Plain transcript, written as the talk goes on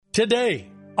Today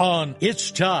on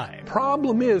It's Time.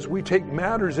 Problem is we take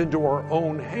matters into our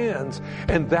own hands,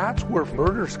 and that's where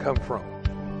murders come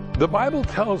from. The Bible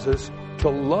tells us to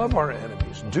love our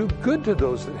enemies, do good to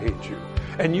those that hate you,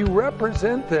 and you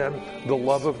represent them the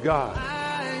love of God.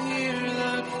 I hear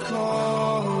the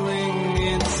calling,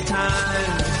 it's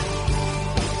time.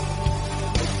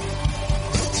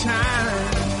 It's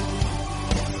time.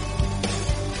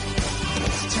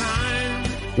 It's time.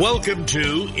 Welcome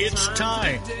to It's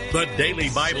Time, the daily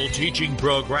Bible teaching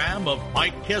program of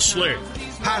Mike Kessler,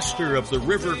 pastor of the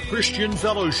River Christian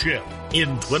Fellowship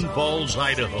in Twin Falls,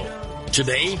 Idaho.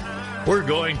 Today, we're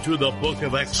going through the book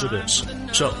of Exodus.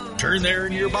 So turn there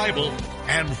in your Bible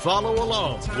and follow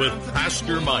along with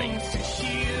Pastor Mike. It's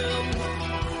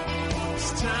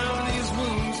time these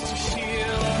wounds to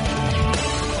heal.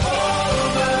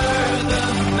 Over the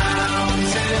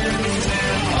mountains and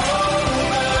over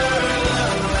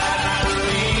the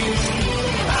valleys,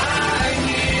 I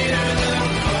hear the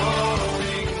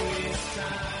calling, it's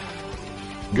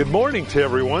time. Good morning to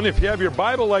everyone. If you have your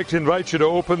Bible, I'd like to invite you to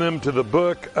open them to the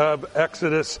book of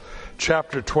Exodus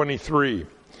chapter 23.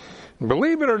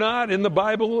 Believe it or not, in the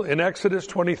Bible, in Exodus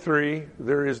 23,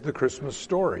 there is the Christmas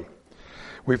story.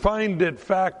 We find, in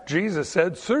fact, Jesus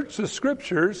said, search the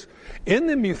scriptures. In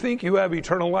them you think you have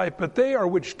eternal life, but they are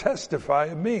which testify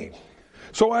of me.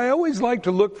 So I always like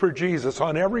to look for Jesus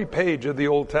on every page of the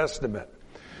Old Testament.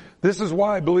 This is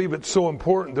why I believe it's so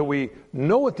important that we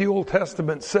know what the Old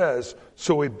Testament says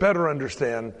so we better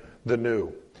understand the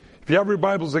New. If you have your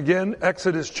Bibles again,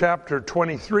 Exodus chapter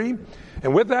 23.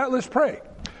 And with that, let's pray.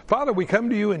 Father, we come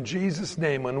to you in Jesus'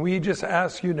 name, and we just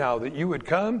ask you now that you would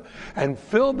come and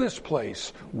fill this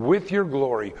place with your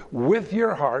glory, with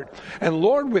your heart, and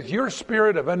Lord, with your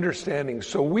spirit of understanding,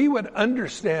 so we would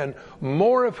understand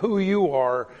more of who you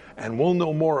are, and we'll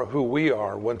know more of who we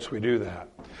are once we do that.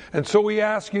 And so we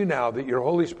ask you now that your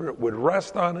Holy Spirit would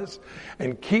rest on us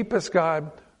and keep us,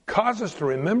 God. Cause us to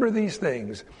remember these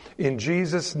things. In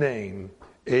Jesus' name,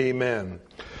 amen.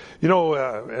 You know,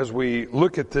 as we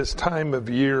look at this time of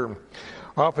year,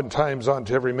 oftentimes on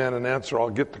To Every Man an Answer,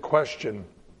 I'll get the question,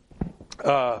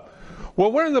 well,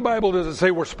 where in the Bible does it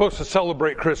say we're supposed to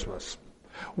celebrate Christmas?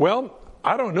 Well,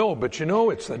 I don't know, but you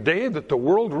know, it's the day that the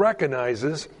world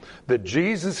recognizes that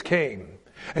Jesus came.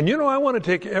 And you know, I want to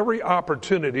take every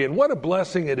opportunity, and what a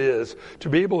blessing it is to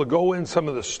be able to go in some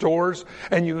of the stores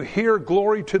and you hear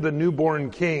glory to the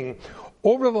newborn King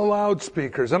over the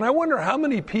loudspeakers. And I wonder how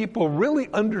many people really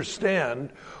understand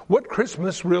what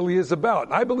Christmas really is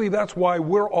about. I believe that's why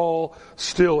we're all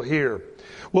still here.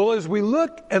 Well, as we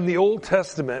look in the Old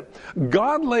Testament,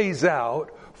 God lays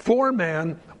out for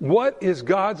man what is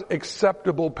God's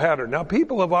acceptable pattern. Now,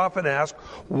 people have often asked,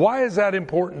 why is that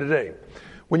important today?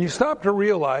 When you stop to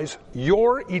realize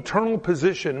your eternal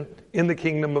position in the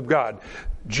kingdom of God.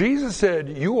 Jesus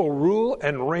said you will rule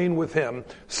and reign with him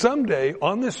someday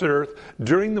on this earth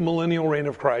during the millennial reign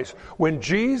of Christ, when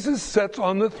Jesus sits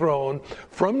on the throne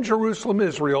from Jerusalem,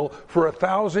 Israel, for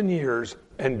 1,000 years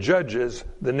and judges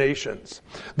the nations.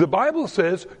 The Bible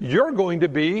says you're going to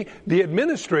be the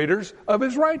administrators of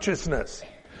his righteousness.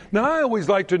 Now, I always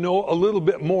like to know a little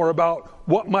bit more about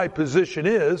what my position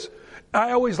is.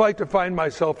 I always like to find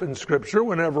myself in Scripture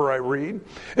whenever I read.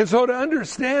 And so to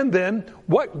understand then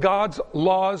what God's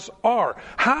laws are.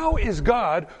 How is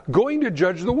God going to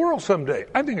judge the world someday?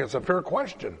 I think it's a fair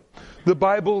question. The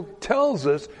Bible tells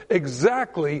us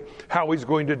exactly how he's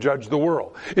going to judge the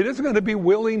world. It isn't going to be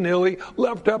willy-nilly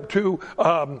left up to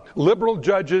liberal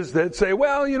judges that say,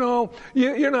 well, you know,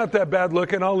 you're not that bad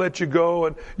looking, I'll let you go.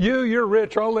 And you're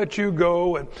rich, I'll let you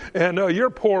go. And you're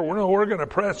poor, we're going to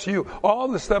press you. All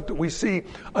the stuff that we see,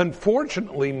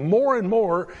 unfortunately, more and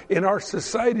more in our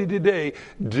society today,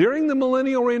 during the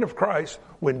millennial reign of Christ,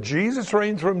 when Jesus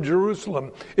reigns from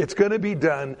Jerusalem, it's going to be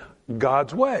done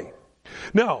God's way.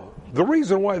 Now, the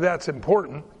reason why that's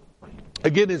important,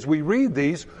 again, as we read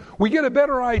these, we get a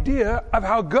better idea of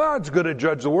how God's going to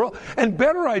judge the world, and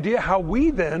better idea how we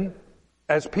then,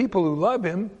 as people who love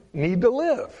him, need to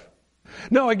live.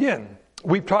 Now, again,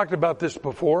 we've talked about this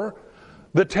before.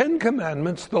 The Ten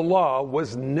Commandments, the law,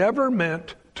 was never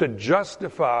meant to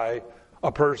justify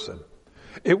a person.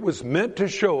 It was meant to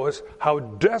show us how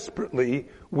desperately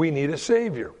we need a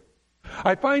Savior.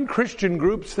 I find Christian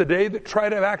groups today that try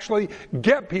to actually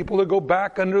get people to go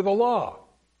back under the law.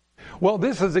 Well,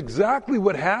 this is exactly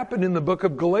what happened in the book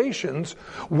of Galatians,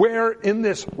 where in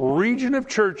this region of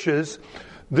churches,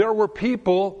 there were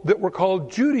people that were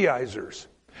called Judaizers.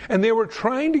 And they were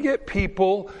trying to get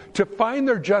people to find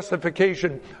their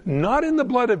justification, not in the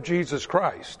blood of Jesus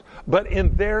Christ, but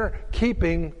in their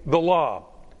keeping the law.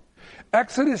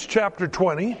 Exodus chapter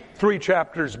 20, 3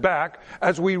 chapters back,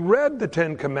 as we read the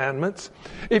Ten Commandments,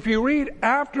 if you read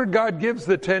after God gives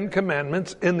the Ten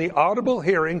Commandments in the audible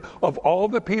hearing of all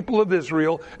the people of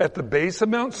Israel at the base of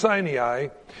Mount Sinai,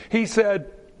 he said,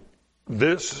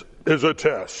 "This is a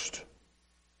test."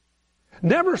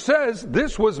 Never says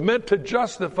this was meant to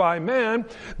justify man.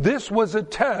 This was a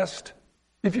test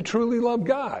if you truly love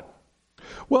God.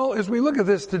 Well, as we look at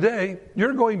this today,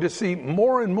 you're going to see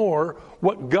more and more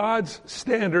what God's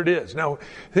standard is. Now,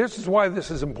 this is why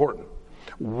this is important.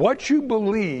 What you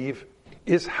believe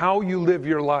is how you live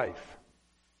your life.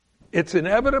 It's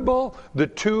inevitable. The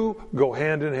two go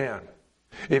hand in hand.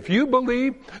 If you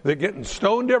believe that getting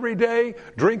stoned every day,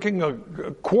 drinking a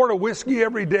quart of whiskey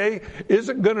every day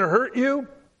isn't going to hurt you,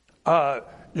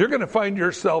 you're going to find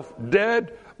yourself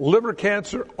dead, liver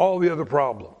cancer, all the other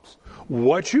problems.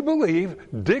 What you believe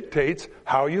dictates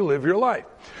how you live your life.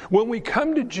 When we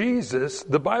come to Jesus,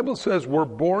 the Bible says we're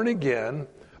born again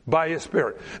by His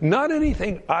Spirit. Not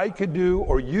anything I could do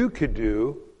or you could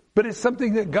do, but it's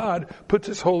something that God puts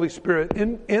His Holy Spirit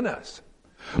in us.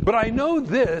 But I know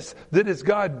this, that as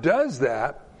God does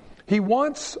that, He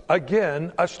wants,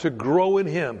 again, us to grow in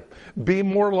Him, be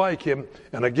more like Him.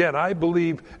 And again, I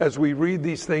believe as we read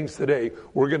these things today,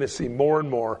 we're going to see more and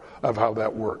more of how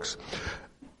that works.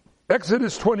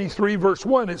 Exodus 23 verse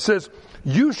 1, it says,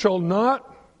 "You shall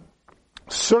not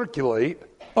circulate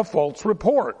a false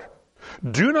report.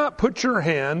 Do not put your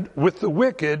hand with the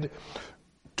wicked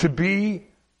to be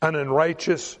an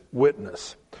unrighteous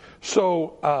witness."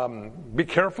 So be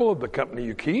careful of the company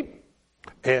you keep.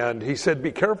 And he said,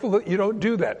 be careful that you don't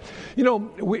do that. You know,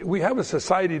 we have a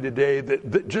society today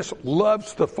that just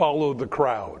loves to follow the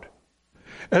crowd.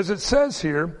 As it says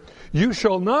here, "You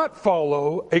shall not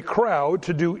follow a crowd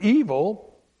to do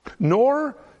evil,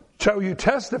 nor shall you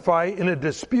testify in a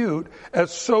dispute as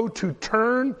so to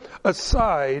turn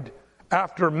aside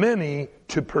after many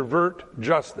to pervert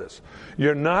justice."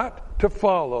 You're not to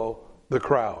follow the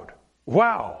crowd.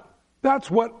 Wow. That's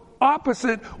what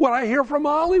I hear from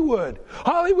Hollywood.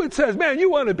 Hollywood says, man, you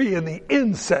want to be in the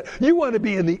in set. You want to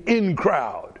be in the in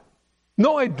crowd.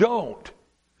 No, I don't.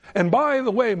 And by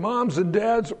the way, moms and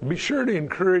dads, be sure to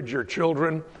encourage your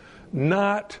children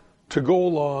not to go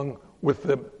along with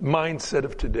the mindset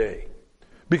of today.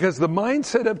 Because the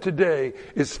mindset of today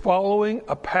is following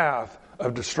a path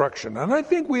of destruction. And I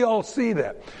think we all see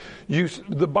that.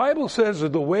 The Bible says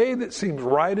that the way that seems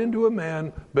right into a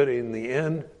man, but in the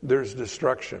end, there's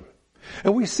destruction.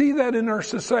 And we see that in our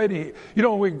society. You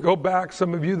know, we go back,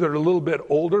 some of you that are a little bit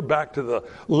older, back to the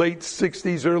late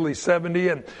 60s, early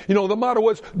 70s, and, you know, the motto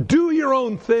was, do your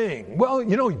own thing. Well,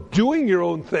 you know, doing your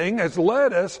own thing has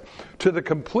led us to the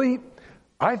complete,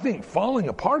 I think, falling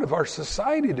apart of our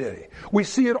society today. We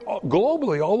see it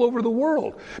globally, all over the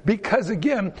world. Because,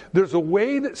 again, there's a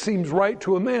way that seems right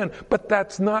to a man, but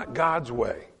that's not God's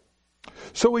way.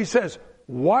 So he says,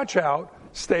 watch out.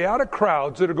 Stay out of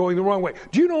crowds that are going the wrong way.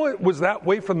 Do you know it was that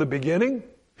way from the beginning?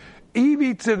 Eve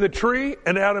eats of the tree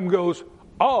and Adam goes,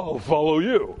 I'll follow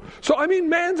you. So, I mean,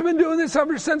 man's been doing this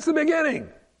ever since the beginning.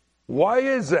 Why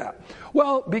is that?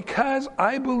 Well, because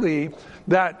I believe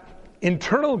that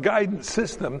internal guidance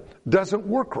system doesn't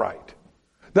work right.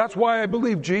 That's why I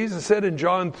believe Jesus said in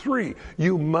John 3,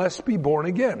 you must be born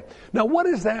again. Now, what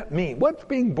does that mean? What's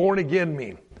being born again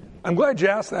mean? I'm glad you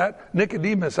asked that.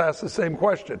 Nicodemus asked the same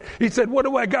question. He said, what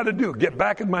do I got to do? Get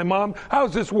back in my mom?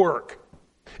 How's this work?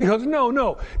 He goes,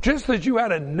 no. Just as you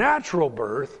had a natural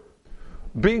birth,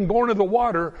 being born of the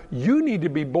water, you need to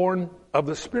be born of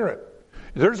the Spirit.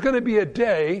 There's going to be a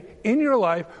day in your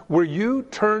life where you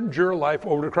turned your life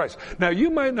over to Christ. Now,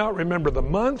 you might not remember the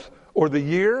month or the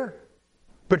year,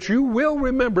 but you will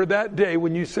remember that day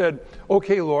when you said,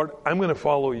 okay, Lord, I'm going to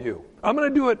follow you. I'm going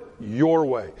to do it your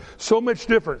way. So much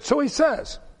different. So he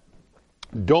says,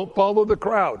 don't follow the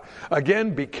crowd.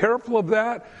 Again, be careful of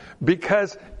that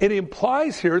because it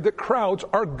implies here that crowds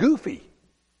are goofy.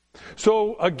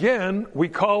 So again, we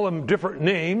call them different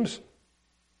names.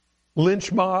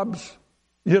 Lynch mobs,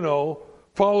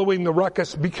 following the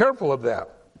ruckus. Be careful of that.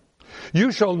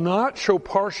 You shall not show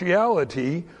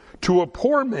partiality to a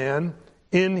poor man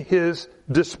in his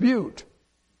dispute.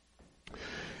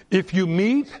 If you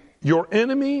meet your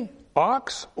enemy,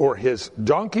 ox, or his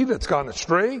donkey that's gone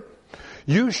astray,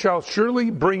 you shall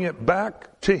surely bring it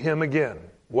back to him again.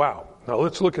 Wow. Now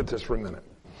let's look at this for a minute.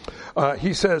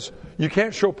 He says, you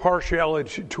can't show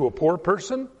partiality to a poor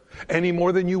person any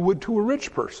more than you would to a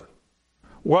rich person.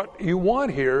 What you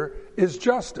want here is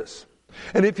justice.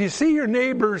 And if you see your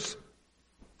neighbor's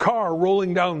car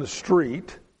rolling down the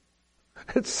street,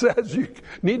 it says you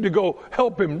need to go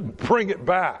help him bring it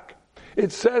back.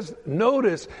 It says,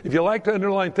 notice, if you like to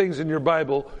underline things in your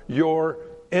Bible, your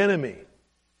enemy.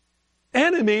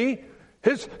 Enemy?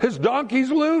 His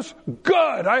donkey's loose?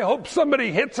 Good. I hope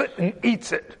somebody hits it and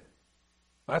eats it.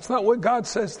 That's not what God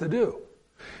says to do.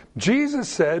 Jesus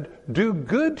said, do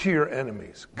good to your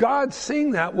enemies. God,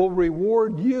 seeing that, will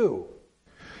reward you.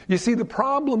 You see, the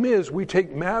problem is we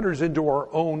take matters into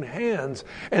our own hands,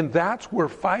 and that's where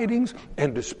fightings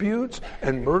and disputes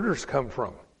and murders come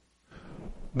from.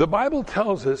 The Bible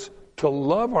tells us to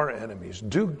love our enemies,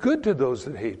 do good to those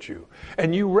that hate you,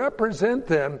 and you represent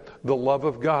them the love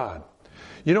of God.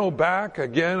 You know, back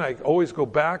again, I always go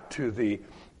back to the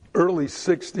early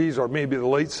 60s or maybe the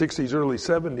late 60s, early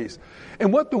 70s.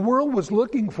 And what the world was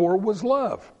looking for was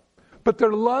love. But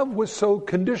their love was so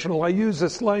conditional. I use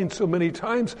this line so many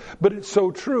times, but it's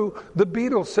so true. The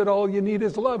Beatles said all you need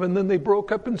is love, and then they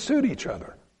broke up and sued each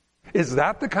other. Is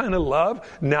that the kind of love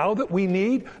now that we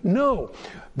need? No.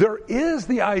 There is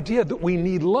the idea that we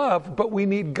need love, but we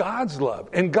need God's love.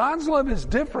 And God's love is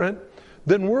different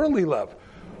than worldly love.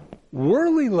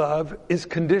 Worldly love is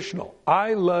conditional.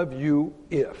 I love you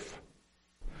if.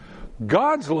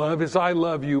 God's love is I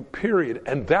love you, period.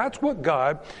 And that's what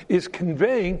God is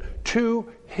conveying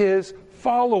to his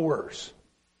followers.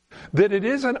 That it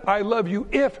isn't I love you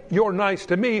if you're nice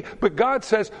to me, but God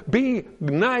says be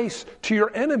nice to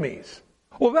your enemies.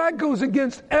 Well, that goes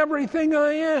against everything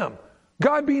I am.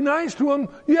 God, be nice to them.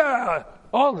 Yeah,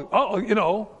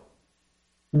 I'll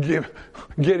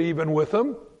get even with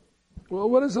them. Well,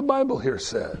 what does the Bible here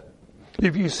say?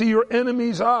 If you see your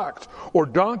enemy's ox or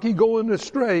donkey going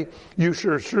astray, you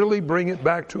should surely bring it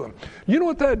back to him. You know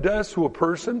what that does to a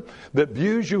person that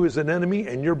views you as an enemy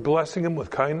and you're blessing him with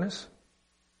kindness?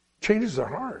 Changes their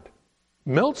heart,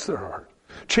 melts their heart,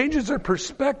 changes their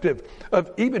perspective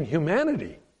of even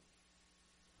humanity.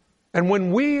 And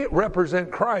when we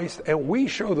represent Christ and we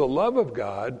show the love of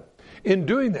God in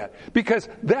doing that, because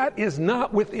that is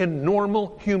not within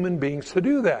normal human beings to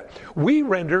do that. We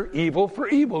render evil for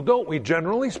evil, don't we,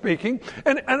 generally speaking?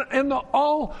 And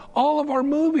all of our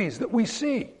movies that we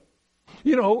see.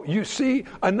 You know, you see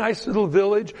a nice little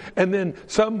village, and then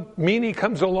some meanie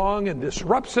comes along and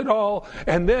disrupts it all,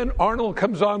 and then Arnold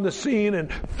comes on the scene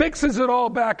and fixes it all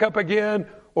back up again,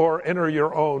 or enter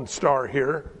your own star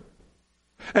here.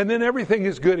 And then everything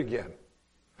is good again.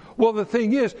 Well, the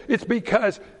thing is, it's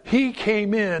because he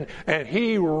came in and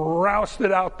he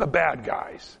rousted out the bad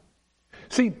guys.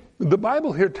 See, the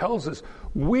Bible here tells us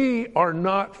we are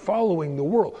not following the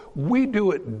world. We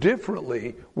do it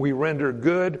differently. We render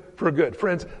good for good.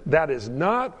 Friends, that is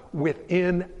not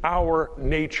within our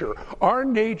nature. Our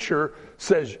nature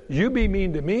says, you be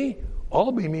mean to me,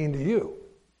 I'll be mean to you.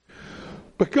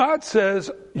 But God says,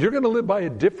 you're going to live by a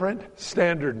different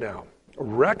standard now,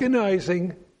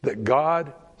 recognizing that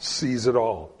God sees it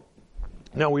all.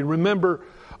 Now we remember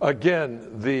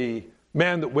again the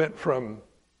man that went from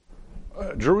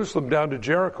Jerusalem down to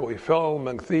Jericho. He fell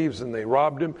among thieves and they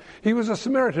robbed him. He was a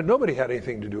Samaritan. Nobody had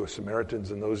anything to do with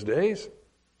Samaritans in those days.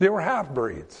 They were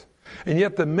half-breeds. And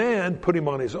yet the man put him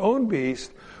on his own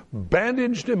beast,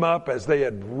 bandaged him up as they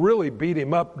had really beat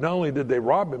him up. Not only did they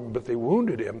rob him, but they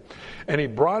wounded him. And he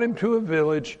brought him to a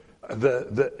village,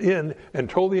 the inn, and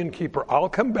told the innkeeper, I'll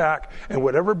come back and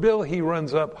whatever bill he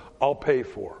runs up, I'll pay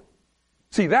for.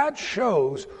 See, that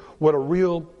shows what a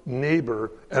real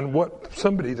neighbor and what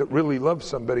somebody that really loves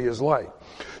somebody is like.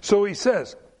 So he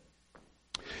says,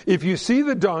 if you see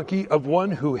the donkey of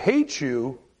one who hates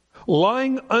you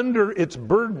lying under its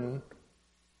burden,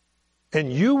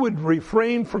 and you would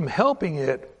refrain from helping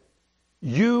it,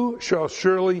 you shall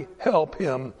surely help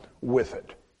him with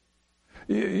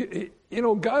it. You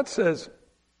know, God says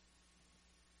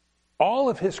all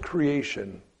of his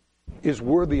creation is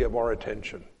worthy of our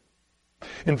attention.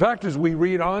 In fact, as we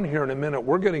read on here in a minute,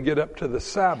 we're going to get up to the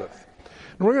Sabbath.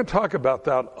 And we're going to talk about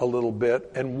that a little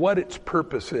bit and what its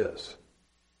purpose is.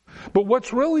 But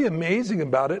what's really amazing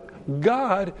about it,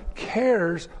 God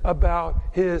cares about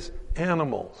his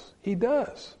animals. He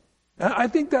does. I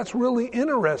think that's really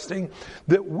interesting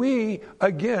that we,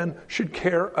 again, should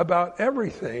care about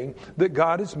everything that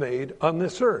God has made on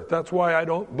this earth. That's why I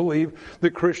don't believe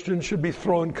that Christians should be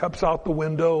throwing cups out the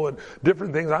window and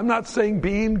different things. I'm not saying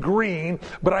being green,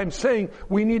 but I'm saying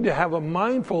we need to have a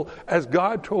mindful, as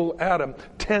God told Adam,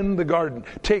 tend the garden,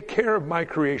 take care of my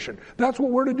creation. That's what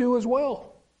we're to do as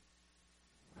well.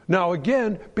 Now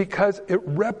again, because it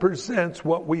represents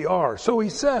what we are. So he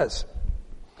says,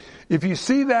 if you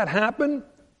see that happen,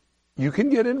 you can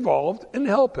get involved and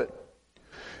help it.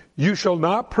 You shall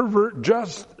not pervert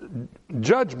just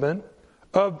judgment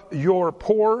of your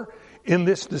poor in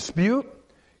this dispute.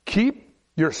 Keep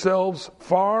yourselves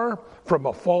far from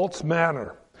a false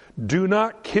manner. Do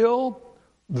not kill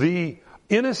the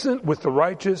innocent with the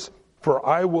righteous, for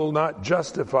I will not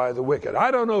justify the wicked.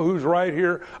 I don't know who's right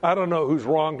here. I don't know who's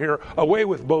wrong here. Away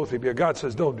with both of you. God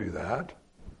says, don't do that.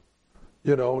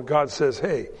 You know, God says,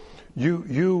 hey,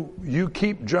 you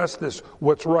keep justice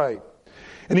what's right.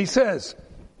 And he says,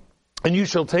 and you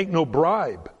shall take no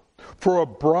bribe, for a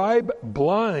bribe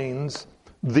blinds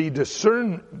the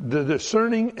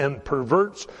discerning and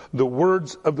perverts the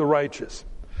words of the righteous.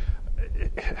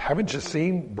 Haven't you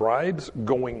seen bribes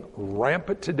going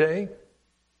rampant today?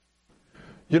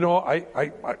 You know, I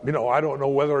don't know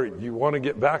whether you want to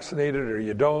get vaccinated or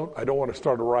you don't. I don't want to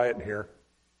start a riot here.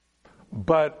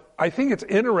 But I think it's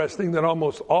interesting that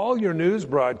almost all your news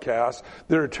broadcasts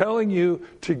that are telling you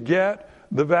to get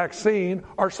the vaccine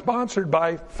are sponsored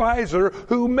by Pfizer,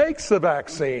 who makes the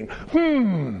vaccine.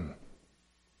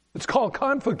 It's called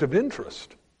conflict of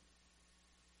interest.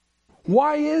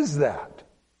 Why is that?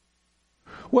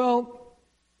 Well,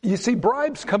 you see,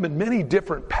 bribes come in many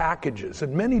different packages,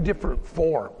 in many different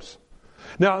forms.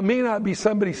 Now, it may not be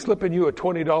somebody slipping you a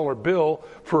 $20 bill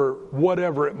for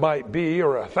whatever it might be,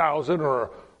 or $1,000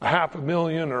 or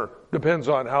 $500,000, or depends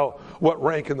on what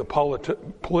rank in the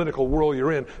political world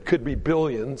you're in, could be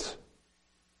billions.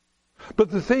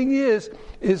 But the thing is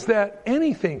that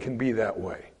anything can be that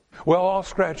way. Well, I'll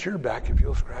scratch your back if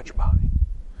you'll scratch mine.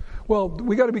 Well,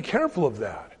 we got to be careful of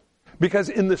that. Because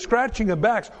in the scratching of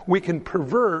backs, we can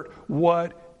pervert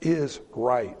what is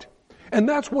right. And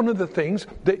that's one of the things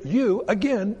that you,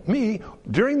 again, me,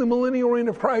 during the millennial reign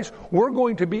of Christ, we're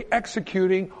going to be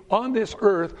executing on this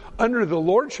earth under the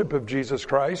lordship of Jesus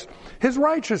Christ, his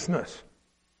righteousness.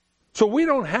 So we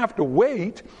don't have to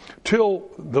wait till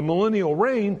the millennial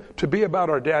reign to be about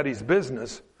our daddy's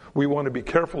business. We want to be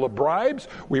careful of bribes.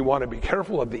 We want to be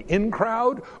careful of the in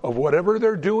crowd, of whatever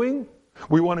they're doing.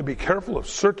 We want to be careful of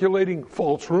circulating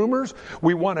false rumors.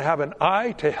 We want to have an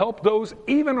eye to help those,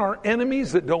 even our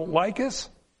enemies that don't like us.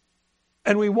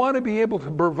 And we want to be able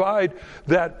to provide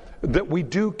that we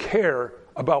do care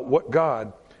about what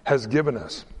God has given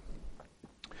us.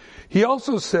 He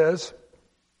also says,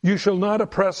 you shall not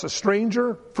oppress a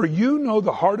stranger, for you know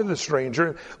the heart of the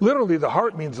stranger. Literally, the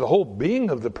heart means the whole being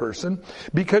of the person,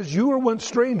 because you were once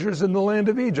strangers in the land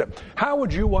of Egypt. How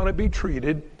would you want to be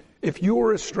treated if you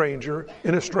were a stranger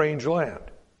in a strange land?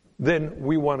 Then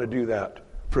we want to do that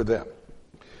for them.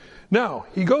 Now,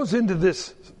 he goes into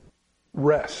this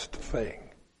rest thing.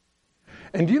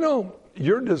 And you know,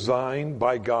 you're designed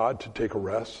by God to take a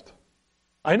rest.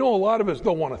 I know a lot of us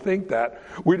don't want to think that.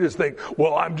 We just think,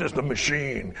 well, I'm just a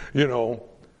machine, you know.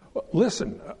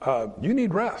 Listen, you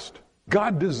need rest.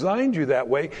 God designed you that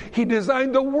way. He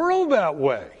designed the world that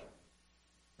way.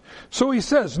 So he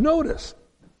says, notice,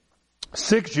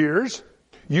 6 years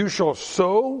you shall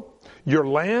sow your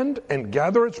land and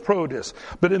gather its produce.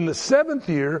 But in the 7th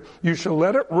year you shall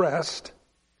let it rest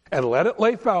and let it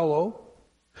lay fallow,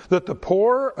 that the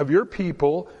poor of your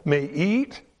people may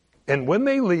eat, and when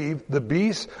they leave, the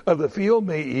beasts of the field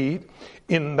may eat.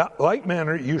 In like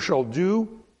manner you shall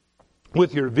do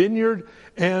with your vineyard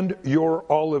and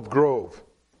your olive grove.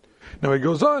 Now he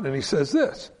goes on and he says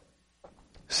this,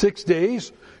 6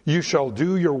 days you shall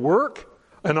do your work,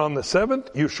 and on the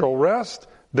 7th you shall rest,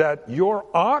 that your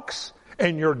ox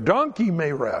and your donkey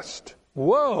may rest.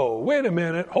 Whoa, wait a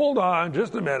minute, hold on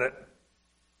just a minute.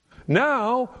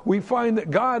 Now we find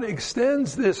that God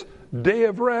extends this day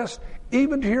of rest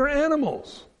even to your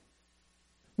animals.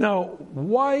 Now,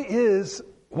 why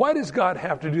does God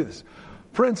have to do this?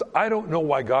 Friends, I don't know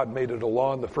why God made it a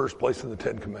law in the first place in the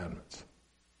Ten Commandments.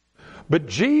 But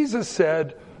Jesus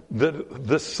said that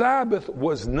the Sabbath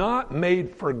was not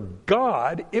made for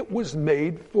God, it was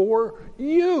made for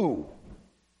you.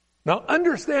 Now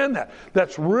understand that.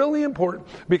 That's really important,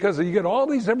 because you get all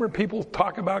these different people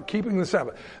talk about keeping the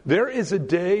Sabbath. There is a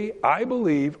day, I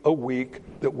believe, a week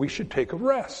that we should take a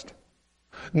rest.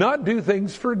 Not do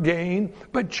things for gain,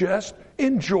 but just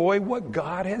enjoy what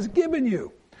God has given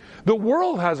you. The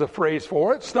world has a phrase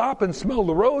for it, stop and smell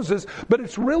the roses, but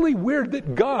it's really weird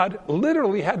that God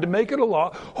literally had to make it a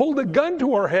law, hold a gun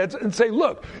to our heads and say,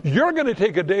 look, you're going to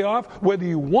take a day off whether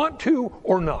you want to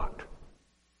or not.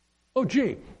 Oh,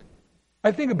 gee,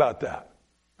 I think about that.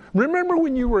 Remember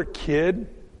when you were a kid,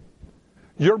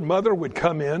 your mother would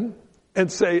come in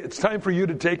and say, it's time for you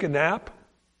to take a nap?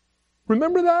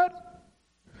 Remember that?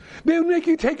 They would make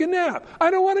you take a nap.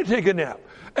 I don't want to take a nap.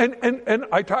 And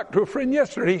I talked to a friend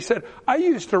yesterday. He said, I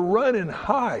used to run and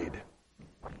hide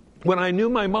when I knew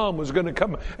my mom was going to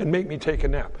come and make me take a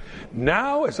nap.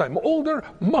 Now, as I'm older,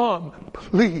 Mom,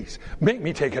 please make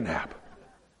me take a nap.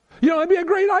 You know, it'd be a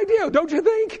great idea, don't you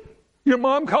think? Your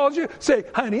mom calls you, say,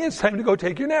 honey, it's time to go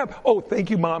take your nap. Oh, thank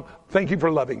you, Mom. Thank you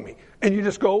for loving me. And you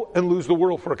just go and lose the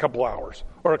world for a couple hours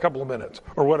or a couple of minutes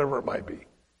or whatever it might be.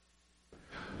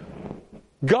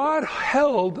 God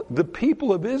held the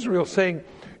people of Israel saying,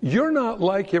 you're not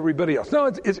like everybody else. Now,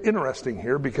 it's interesting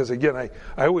here because, again, I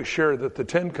always share that the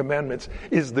Ten Commandments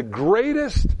is the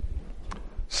greatest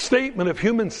statement of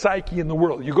human psyche in the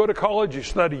world. You go to college, you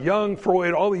study Jung,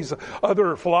 Freud, all these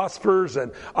other philosophers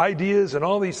and ideas and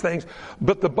all these things.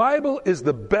 But the Bible is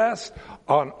the best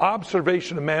on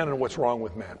observation of man and what's wrong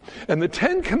with man. And the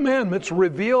Ten Commandments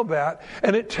reveal that.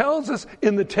 And it tells us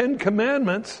in the Ten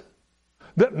Commandments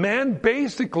that man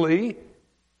basically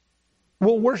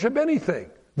will worship anything.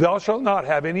 Thou shalt not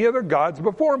have any other gods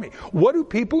before me. What do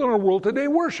people in our world today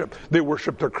worship? They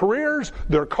worship their careers,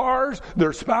 their cars,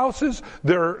 their spouses,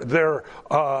 their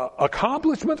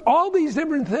accomplishments, all these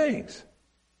different things.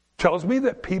 Tells me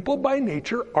that people by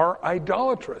nature are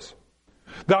idolatrous.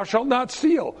 Thou shalt not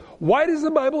steal. Why does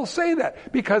the Bible say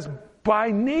that? Because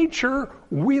by nature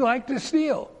we like to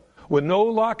steal. When no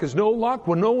lock is no lock,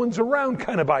 when no one's around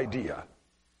kind of idea.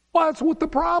 Well, that's what the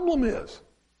problem is.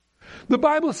 The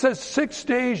Bible says 6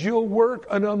 days you'll work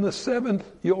and on the 7th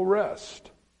you'll rest.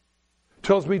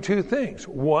 Tells me two things.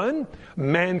 One,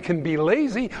 man can be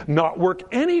lazy, not work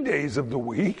any days of the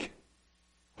week,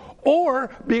 or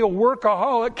be a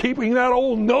workaholic, keeping that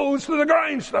old nose to the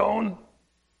grindstone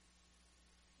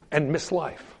and miss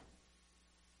life.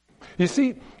 You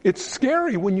see, it's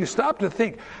scary when you stop to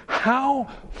think how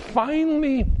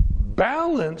finely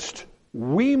balanced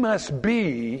we must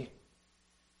be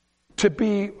to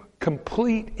be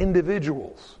complete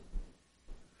individuals.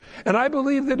 And I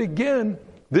believe that, again,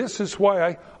 this is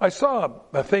why I saw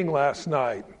a thing last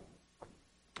night.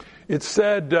 It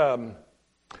said,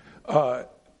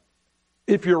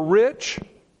 if you're rich,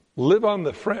 live on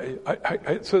the French.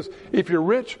 It says, if you're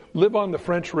rich, live on the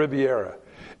French Riviera.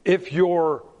 If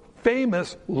you're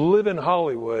famous, live in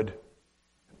Hollywood.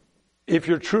 If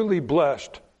you're truly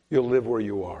blessed, you'll live where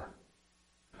you are.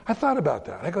 I thought about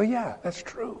that. I go, yeah, that's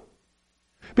true.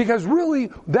 Because really,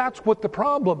 that's what the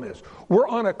problem is. We're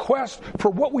on a quest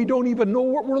for what we don't even know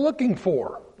what we're looking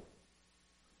for.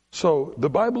 So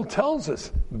the Bible tells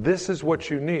us this is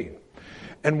what you need.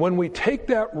 And when we take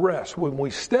that rest, when we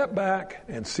step back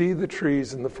and see the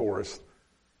trees in the forest,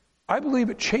 I believe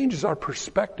it changes our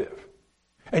perspective.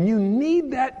 And you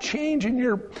need that change in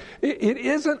your... It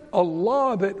isn't a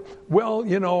law that, well,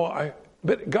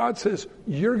 but God says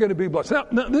you're going to be blessed.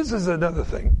 Now, this is another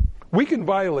thing. We can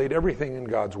violate everything in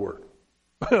God's Word.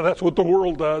 That's what the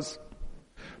world does.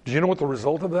 Do you know what the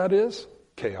result of that is?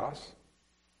 Chaos.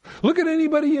 Look at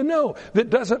anybody you know that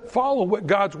doesn't follow what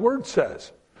God's Word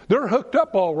says. They're hooked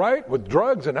up all right with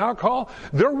drugs and alcohol.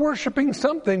 They're worshiping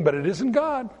something, but it isn't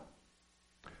God.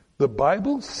 The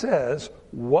Bible says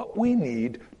what we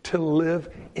need to live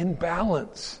in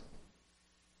balance.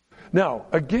 Now,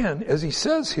 again, as he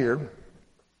says here,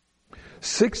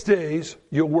 6 days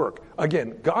you'll work.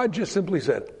 Again, God just simply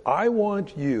said, I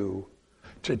want you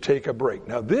to take a break.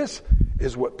 Now, this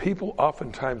is what people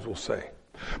oftentimes will say.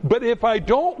 But if I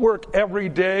don't work every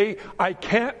day, I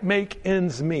can't make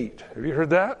ends meet. Have you heard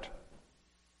that?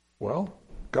 Well,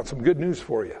 got some good news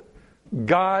for you.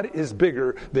 God is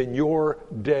bigger than your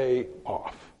day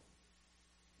off.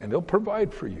 And He'll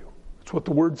provide for you. That's what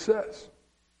the Word says.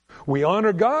 We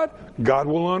honor God, God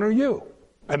will honor you.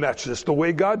 And that's just the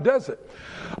way God does it.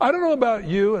 I don't know about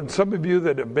you, and some of you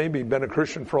that have maybe been a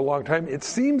Christian for a long time, it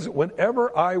seems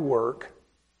whenever I work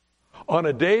on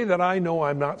a day that I know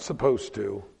I'm not supposed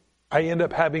to, I end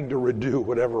up having to redo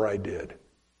whatever I did.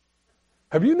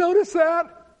 Have you noticed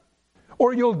that?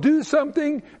 Or you'll do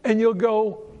something and you'll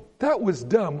go, that was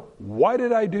dumb. Why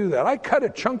did I do that? I cut a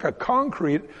chunk of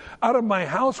concrete out of my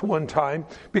house one time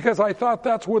because I thought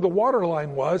that's where the water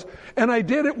line was. And I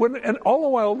did it and all the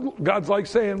while God's like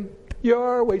saying,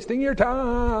 you're wasting your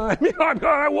time.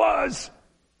 I was.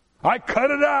 I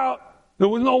cut it out. There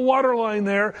was no water line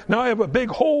there. Now I have a big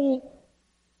hole.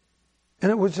 And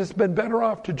it was just been better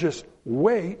off to just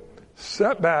wait,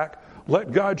 sit back,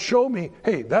 let God show me,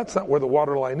 hey, that's not where the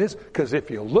water line is, because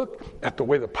if you look at the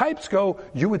way the pipes go,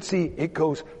 you would see it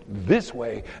goes this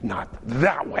way, not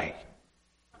that way.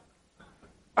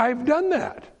 I've done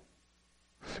that.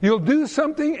 You'll do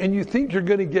something and you think you're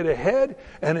going to get ahead,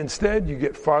 and instead you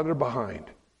get farther behind.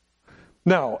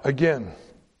 Now, again,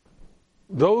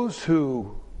 those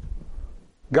who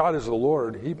God is the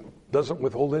Lord, He doesn't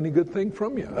withhold any good thing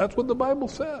from you. That's what the Bible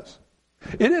says.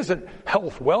 It isn't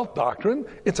health, wealth doctrine.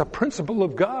 It's a principle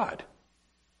of God.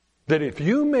 That if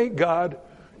you make God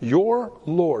your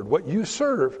Lord, what you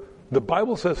serve, the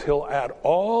Bible says He'll add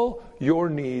all your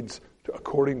needs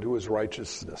according to his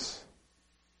righteousness.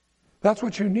 That's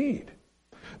what you need.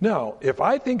 Now, if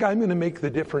I think I'm going to make the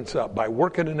difference up by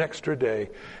working an extra day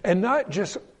and not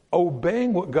just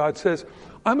obeying what God says,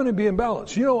 I'm going to be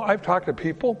imbalanced. You know, I've talked to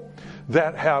people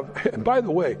that have, and by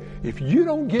the way, if you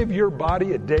don't give your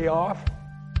body a day off,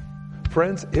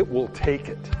 friends, it will take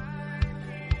it.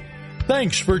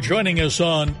 Thanks for joining us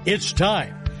on It's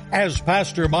Time, as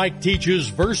Pastor Mike teaches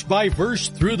verse by verse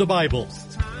through the Bible.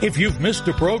 If you've missed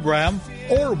a program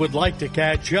or would like to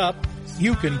catch up,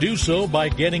 you can do so by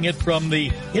getting it from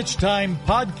the It's Time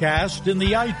podcast in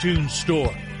the iTunes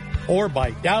Store, or by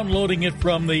downloading it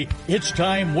from the It's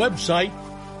Time website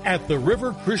at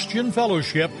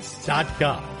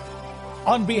theriverchristianfellowship.com.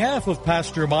 On behalf of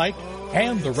Pastor Mike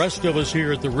and the rest of us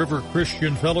here at the River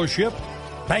Christian Fellowship,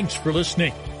 thanks for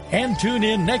listening, and tune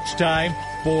in next time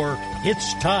for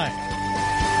It's Time.